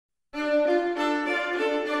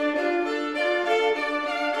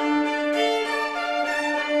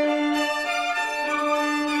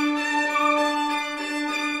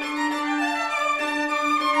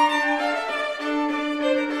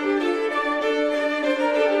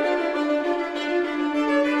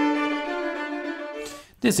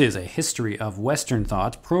This is a History of Western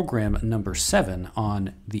Thought, program number 7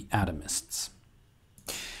 on the Atomists.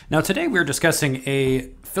 Now today we're discussing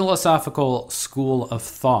a philosophical school of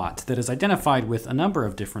thought that is identified with a number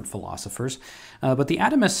of different philosophers, but the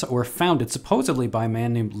Atomists were founded supposedly by a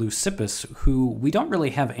man named Leucippus, who we don't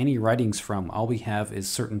really have any writings from. All we have is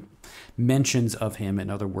certain mentions of him in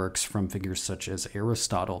other works from figures such as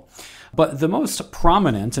Aristotle. But the most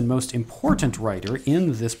prominent and most important writer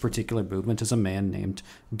in this particular movement is a man named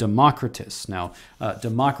Democritus. Now,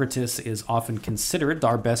 Democritus is often considered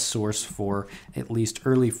our best source for at least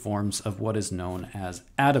early forms of what is known as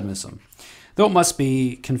atomism. Though it must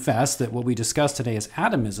be confessed that what we discuss today as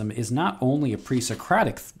atomism is not only a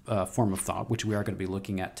pre-Socratic form of thought, which we are going to be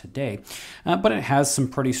looking at today, but it has some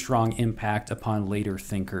pretty strong impact upon later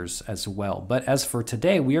thinkers as well. But as for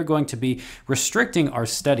today, we are going to be restricting our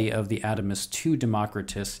study of the atomists to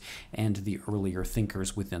Democritus and the earlier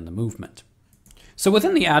thinkers within the movement. So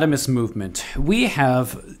within the atomist movement, we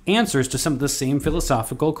have answers to some of the same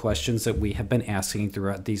philosophical questions that we have been asking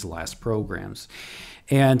throughout these last programs.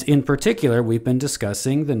 And in particular, we've been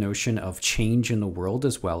discussing the notion of change in the world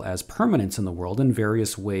as well as permanence in the world in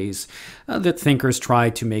various ways that thinkers try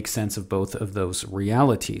to make sense of both of those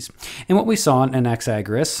realities. And what we saw in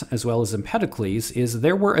Anaxagoras as well as Empedocles is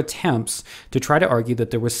there were attempts to try to argue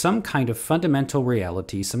that there was some kind of fundamental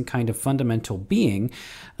reality, some kind of fundamental being,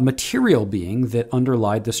 a material being that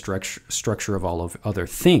underlied the structure of all of other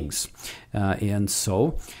things.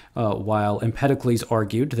 While Empedocles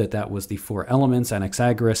argued that that was the four elements,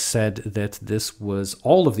 Anaxagoras said that this was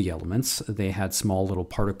all of the elements. They had small little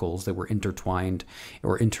particles that were intertwined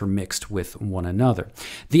or intermixed with one another.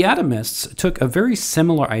 The atomists took a very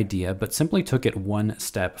similar idea, but simply took it one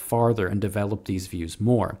step farther and developed these views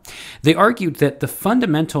more. They argued that the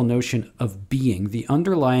fundamental notion of being, the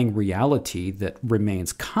underlying reality that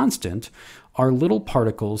remains constant, are little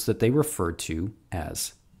particles that they referred to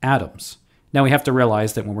as atoms. Now, we have to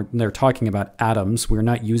realize that when they're talking about atoms, we're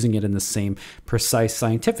not using it in the same precise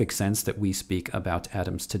scientific sense that we speak about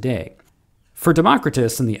atoms today. For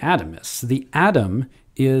Democritus and the atomists, the atom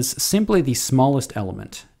is simply the smallest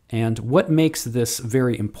element. And what makes this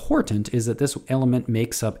very important is that this element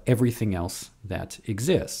makes up everything else that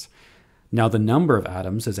exists. Now, the number of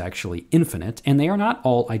atoms is actually infinite, and they are not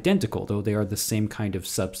all identical, though they are the same kind of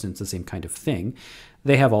substance, the same kind of thing.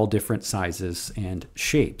 They have all different sizes and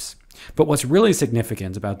shapes. But what's really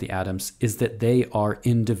significant about the atoms is that they are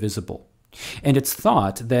indivisible. And it's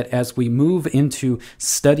thought that as we move into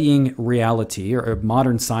studying reality, or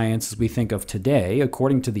modern science as we think of today,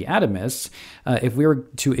 according to the atomists, if we were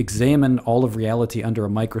to examine all of reality under a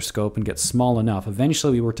microscope and get small enough,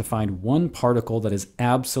 eventually we were to find one particle that is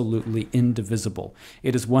absolutely indivisible.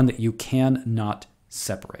 It is one that you cannot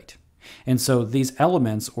separate. And so these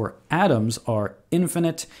elements or atoms are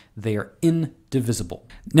infinite, they are indivisible.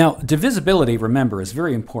 Now, divisibility, remember, is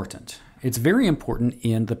very important. It's very important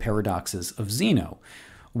in the paradoxes of Zeno,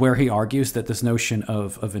 where he argues that this notion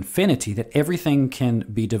of infinity, that everything can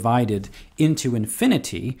be divided into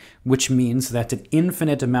infinity, which means that an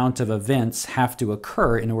infinite amount of events have to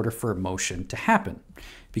occur in order for motion to happen,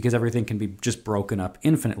 because everything can be just broken up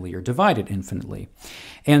infinitely or divided infinitely.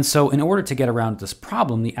 And so in order to get around this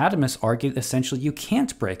problem, the atomists argue essentially you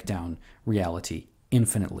can't break down reality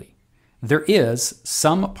infinitely. There is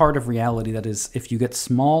some part of reality that is, if you get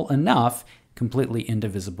small enough, completely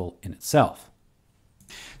indivisible in itself.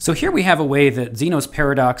 So here we have a way that Zeno's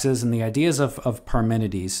paradoxes and the ideas of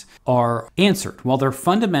Parmenides are answered, while their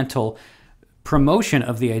fundamental promotion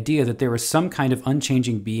of the idea that there is some kind of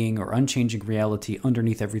unchanging being or unchanging reality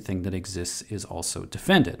underneath everything that exists is also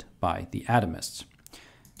defended by the atomists.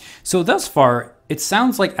 So thus far, it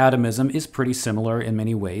sounds like atomism is pretty similar in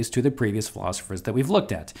many ways to the previous philosophers that we've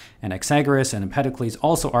looked at. Anaxagoras and Empedocles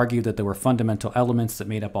also argued that there were fundamental elements that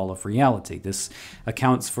made up all of reality. This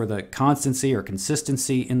accounts for the constancy or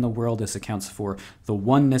consistency in the world. This accounts for the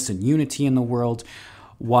oneness and unity in the world,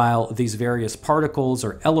 while these various particles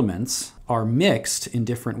or elements are mixed in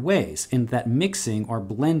different ways. And that mixing or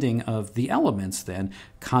blending of the elements then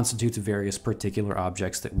constitutes various particular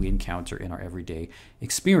objects that we encounter in our everyday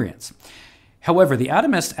experience. However, the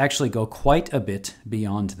atomists actually go quite a bit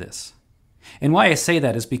beyond this. And why I say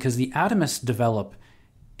that is because the atomists develop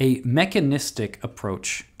a mechanistic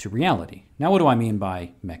approach to reality. Now, what do I mean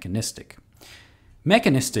by mechanistic?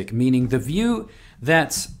 Mechanistic meaning the view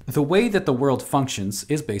that the way that the world functions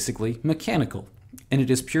is basically mechanical, and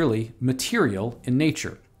it is purely material in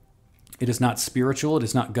nature. It is not spiritual, it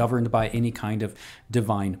is not governed by any kind of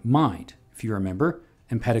divine mind. If you remember,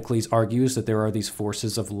 Empedocles argues that there are these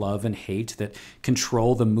forces of love and hate that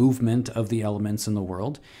control the movement of the elements in the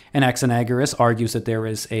world. And Anaxagoras argues that there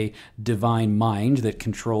is a divine mind that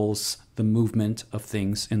controls the movement of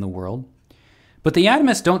things in the world. But the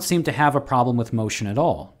atomists don't seem to have a problem with motion at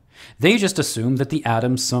all. They just assume that the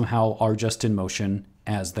atoms somehow are just in motion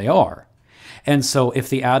as they are. And so if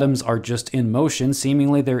the atoms are just in motion,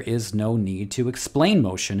 seemingly there is no need to explain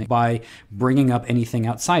motion by bringing up anything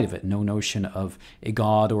outside of it. No notion of a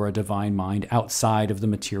god or a divine mind outside of the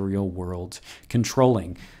material world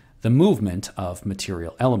controlling the movement of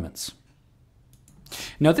material elements.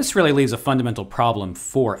 Now, this really leaves a fundamental problem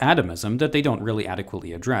for atomism that they don't really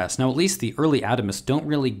adequately address. Now, at least the early atomists don't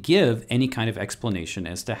really give any kind of explanation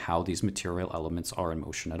as to how these material elements are in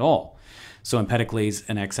motion at all. So Empedocles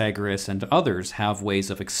and Anaxagoras and others have ways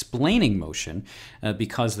of explaining motion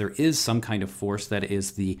because there is some kind of force that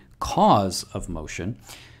is the cause of motion.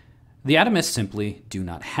 The atomists simply do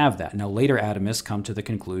not have that. Now, later atomists come to the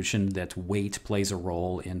conclusion that weight plays a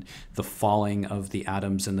role in the falling of the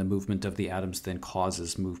atoms, and the movement of the atoms then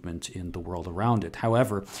causes movement in the world around it.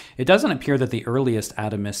 However, it doesn't appear that the earliest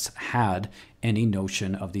atomists had any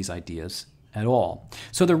notion of these ideas at all.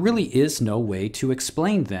 So there really is no way to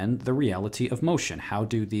explain then the reality of motion. How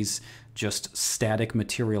do these just static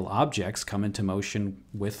material objects come into motion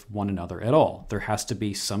with one another at all? There has to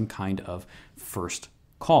be some kind of first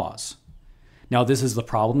cause. Now, this is the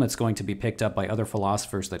problem that's going to be picked up by other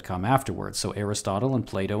philosophers that come afterwards. So Aristotle and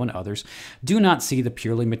Plato and others do not see the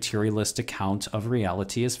purely materialist account of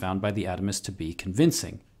reality as found by the atomists to be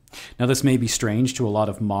convincing. Now, this may be strange to a lot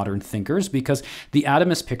of modern thinkers because the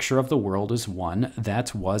atomist picture of the world is one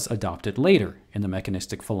that was adopted later in the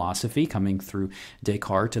mechanistic philosophy coming through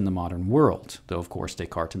Descartes in the modern world, though of course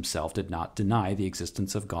Descartes himself did not deny the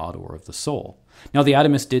existence of God or of the soul. Now, the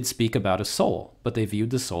atomists did speak about a soul, but they viewed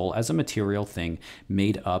the soul as a material thing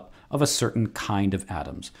made up of a certain kind of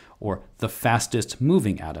atoms, or the fastest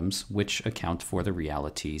moving atoms, which account for the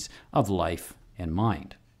realities of life and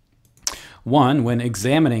mind. One, when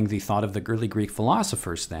examining the thought of the early Greek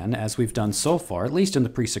philosophers then, as we've done so far, at least in the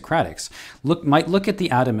Pre-Socratics, might look at the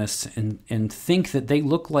atomists and think that they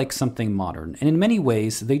look like something modern, and in many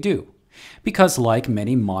ways they do. Because like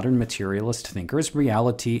many modern materialist thinkers,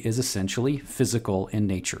 reality is essentially physical in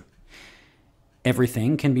nature.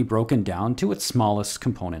 Everything can be broken down to its smallest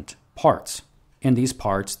component parts, and these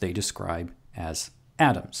parts they describe as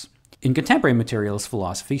atoms. In contemporary materialist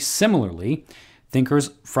philosophy, similarly, thinkers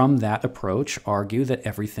from that approach argue that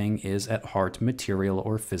everything is at heart material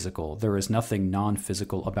or physical. There is nothing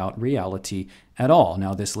non-physical about reality at all.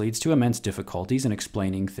 Now, this leads to immense difficulties in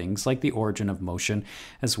explaining things like the origin of motion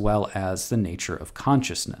as well as the nature of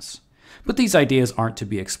consciousness. But these ideas aren't to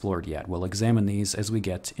be explored yet. We'll examine these as we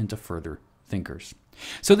get into further thinkers.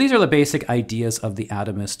 So these are the basic ideas of the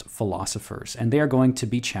atomist philosophers, and they are going to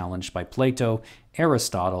be challenged by Plato,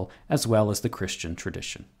 Aristotle, as well as the Christian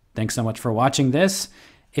tradition. Thanks so much for watching this.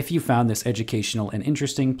 If you found this educational and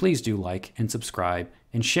interesting, please do like and subscribe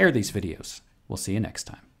and share these videos. We'll see you next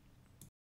time.